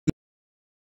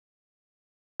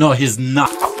No, he's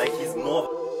not. Like he's more.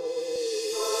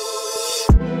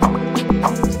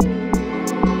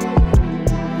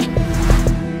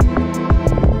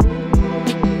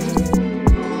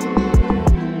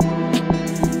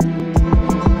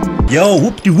 Yo,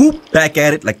 whoop-de-whoop, back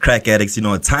at it like crack addicts. You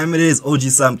know what time it is. OG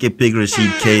Sam K, Big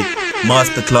Rashid K,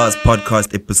 Masterclass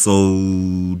Podcast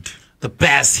episode. The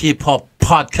best hip-hop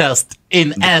podcast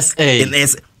in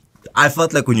SA. I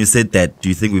felt like when you said that, do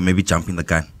you think we may be jumping the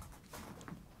gun?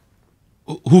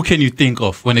 Who can you think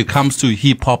of when it comes to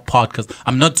hip-hop podcast?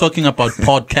 I'm not talking about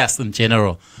podcasts in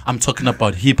general. I'm talking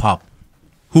about hip-hop.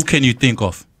 Who can you think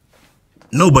of?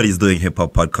 Nobody's doing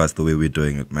hip-hop podcast the way we're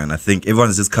doing it, man. I think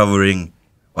everyone's just covering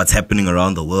what's happening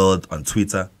around the world on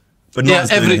Twitter. But no one's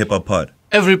doing a hip-hop pod.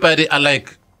 Everybody are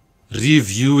like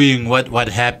reviewing what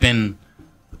happened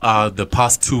the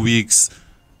past 2 weeks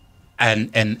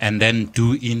and then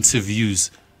do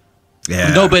interviews.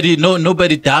 Yeah.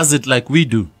 Nobody does it like we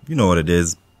do. You know what it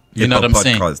is. You know what I'm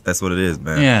saying? That's what it is,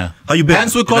 man. Yeah. How you been?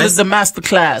 Hence we call it the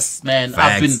masterclass, man.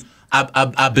 Facts.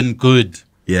 I've been good.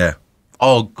 Yeah.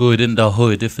 All good in the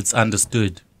hood if it's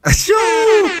understood.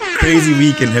 Crazy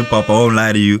week in hip hop. I won't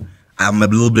lie to you. I'm a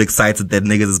little bit excited that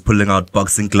niggas is pulling out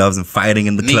boxing gloves and fighting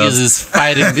in the clubs. Niggas is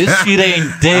fighting. This shit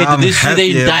ain't dead. This shit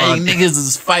ain't dying. Niggas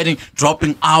is fighting,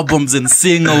 dropping albums and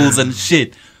singles and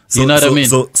shit. You know what I mean?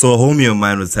 So a homie of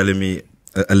mine was telling me,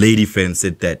 a lady friend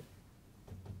said that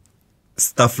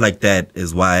stuff like that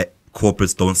is why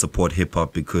corporates don't support hip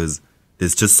hop, because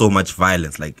there's just so much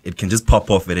violence. Like, it can just pop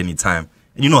off at any time.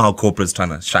 And you know how corporates trying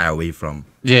to shy away from.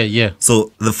 Yeah.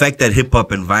 So the fact that hip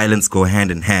hop and violence go hand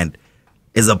in hand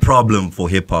is a problem for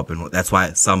hip hop, and that's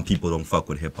why some people don't fuck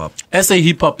with hip hop. SA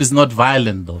hip hop is not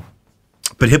violent though.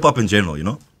 But hip hop in general, you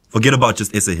know? Forget about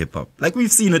just SA hip hop. Like,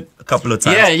 we've seen it a couple of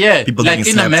times. Yeah. People like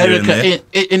getting in snapped here and America,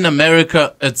 there. in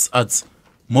America, it's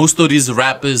most of these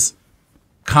rappers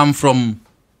come from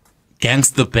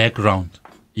gangster background.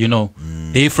 You know,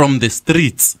 they from the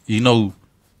streets. You know,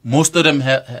 most of them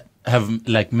have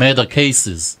like murder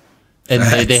cases, and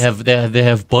they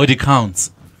have body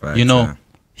counts. Right, you know,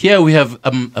 here we have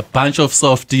a bunch of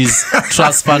softies,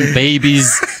 trust fund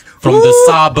babies from the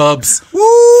suburbs.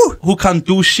 Woo! Who can't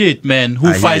do shit, man.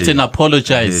 Who fight and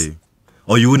apologize.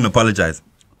 Or you wouldn't apologize?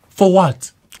 For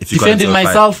what? If you got into Defending a fight.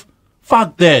 myself?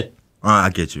 Fuck that. I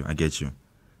get you.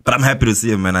 But I'm happy to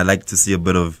see it, man. I like to see a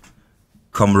bit of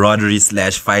camaraderie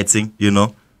 / fighting, you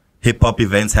know? Hip-hop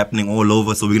events happening all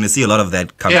over, so we're going to see a lot of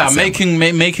that coming. Yeah,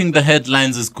 making the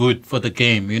headlines is good for the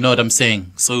game. You know what I'm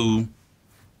saying? So,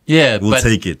 yeah. We'll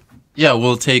take it. Yeah,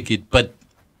 we'll take it. But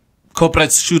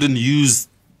corporates shouldn't use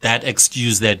that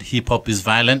excuse that hip-hop is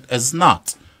violent as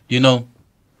not, you know?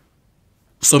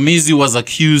 So Mizi was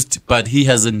accused, but he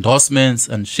has endorsements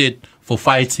and shit for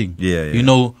fighting. Yeah. You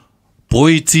know,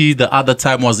 Boity the other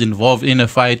time was involved in a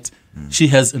fight. She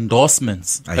has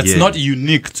endorsements. It's not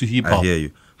unique to hip-hop. I hear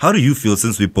you. How do you feel,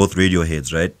 since we're both radio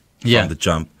heads, right? Yeah. From the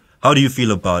jump. How do you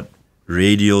feel about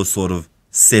radio sort of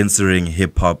censoring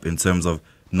hip-hop in terms of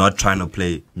not trying to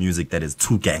play music that is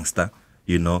too gangster,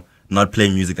 you know? Not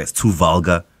playing music that's too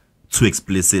vulgar, too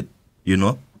explicit, you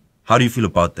know? How do you feel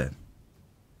about that?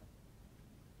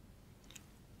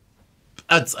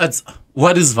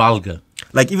 What is vulgar?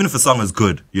 Like, even if a song is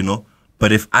good, you know?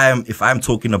 But if I'm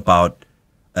talking about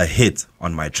a hit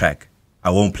on my track, I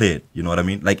won't play it. You know what I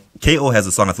mean? Like, KO has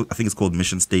a song, I think it's called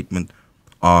Mission Statement,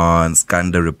 on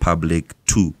Skanda Republic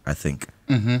 2, I think.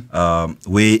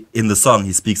 Where in the song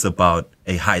he speaks about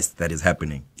a heist that is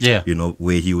happening. Yeah. You know,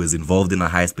 where he was involved in a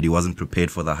heist, but he wasn't prepared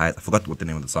for the heist. I forgot what the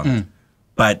name of the song is.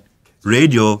 But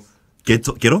radio,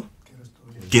 Ghetto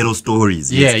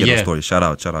Stories. Yeah, Ghetto yeah. Stories. Shout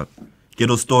out.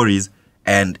 Ghetto Stories.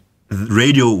 And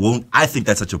radio won't, I think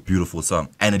that's such a beautiful song.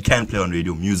 And it can play on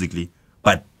radio musically.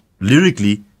 But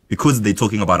lyrically, because they're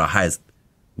talking about a heist,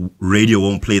 radio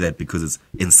won't play that because it's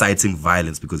inciting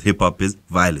violence, because hip-hop is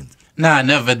violent. Nah,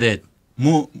 never did.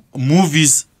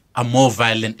 Movies are more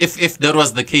violent. If that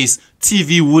was the case,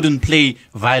 TV wouldn't play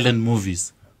violent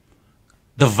movies.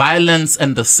 The violence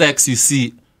and the sex you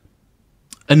see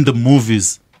in the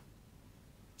movies,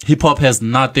 hip-hop has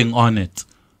nothing on it.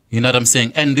 You know what I'm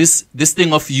saying? And this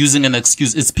thing of using an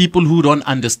excuse, it's people who don't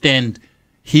understand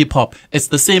hip-hop. It's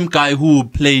the same guy who will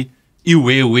play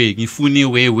Iwewe, Ngifuni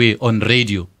Wewe on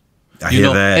radio. I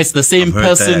hear that. It's the same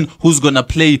person who's gonna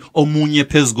play Omunye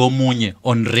Pezgo Munye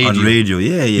on radio. On radio,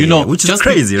 yeah. You know, which is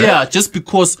crazy, right? Yeah, just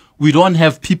because we don't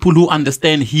have people who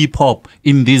understand hip-hop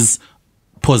in these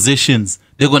positions,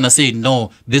 they're gonna say,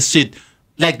 no, this shit,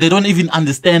 like they don't even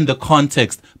understand the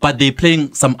context, but they're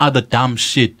playing some other dumb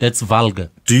shit that's vulgar.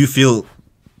 Do you feel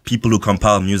people who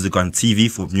compile music on TV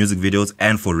for music videos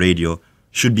and for radio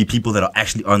should be people that are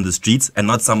actually on the streets and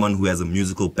not someone who has a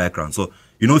musical background. So,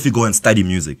 you know, if you go and study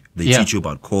music, they teach you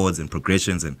about chords and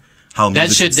progressions and how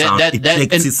music sounds,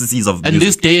 eclecticities of music. In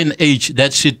this day and age,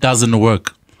 that shit doesn't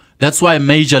work. That's why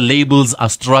major labels are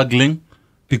struggling,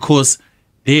 because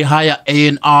they hire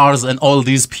A&Rs and all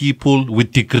these people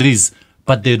with degrees,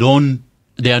 but they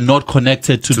are not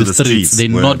connected to the streets. They're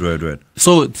not.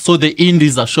 So the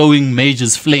indies are showing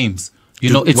majors flames.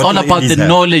 You know, it's all about the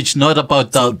knowledge, not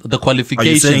about the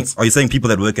qualifications. Are you saying people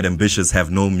that work at Ambitious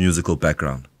have no musical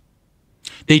background?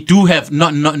 They do have,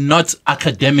 not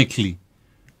academically.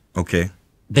 Okay.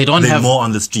 They don't have. They're more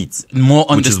on the streets. More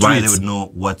on the streets. Which is why they would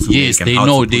know what to make and they how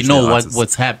know. to They know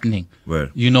what's happening.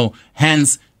 Word. You know,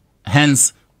 hence,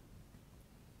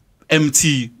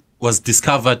 MT was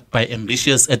discovered by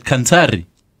Ambitious at Kantari.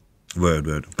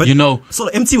 Word. But you know, so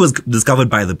MT was discovered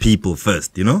by the people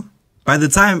first. You know, by the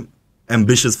time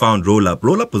Ambitious found Roll Up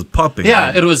was popping.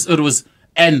 Yeah, man. it was,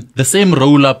 and the same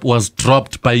Roll Up was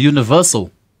dropped by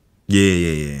Universal.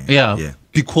 Yeah.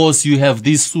 Because you have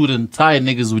these student Thai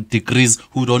niggas with degrees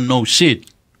who don't know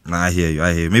shit. Nah, I hear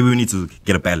you. Maybe we need to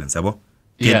get a balance,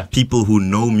 Get people who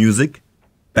know music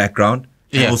background,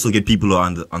 and also get people who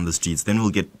are on the streets. Then we'll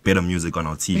get better music on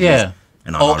our TVs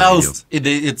and on our radios.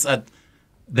 It's at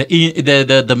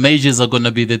the majors are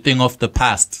gonna be the thing of the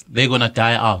past. They're gonna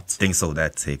die out. Think so?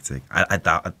 That take. I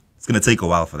doubt it's gonna take a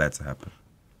while for that to happen.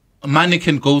 Money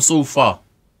can go so far,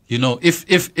 you know.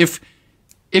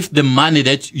 If the money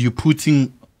that you're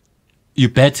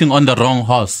betting on the wrong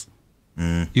horse,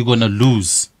 you're gonna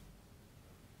lose.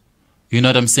 You know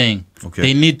what I'm saying? Okay.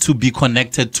 They need to be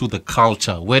connected to the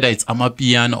culture, whether it's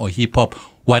Amapiano or hip hop,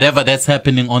 whatever that's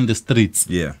happening on the streets.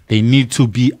 Yeah. They need to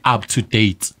be up to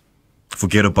date.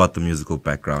 Forget about the musical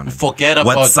background. Forget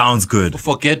about what sounds good.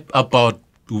 Forget about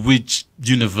which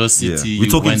university. We're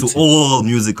talking to all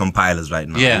music compilers right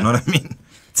now. Yeah. You know what I mean?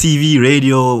 TV,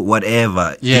 radio,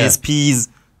 whatever. Yeah. ASPs,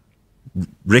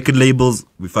 record labels.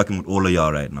 We're fucking with all of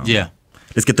y'all right now. Yeah.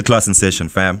 Let's get the class in session,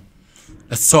 fam.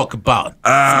 Let's talk about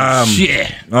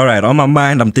shit. All right, on my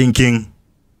mind, I'm thinking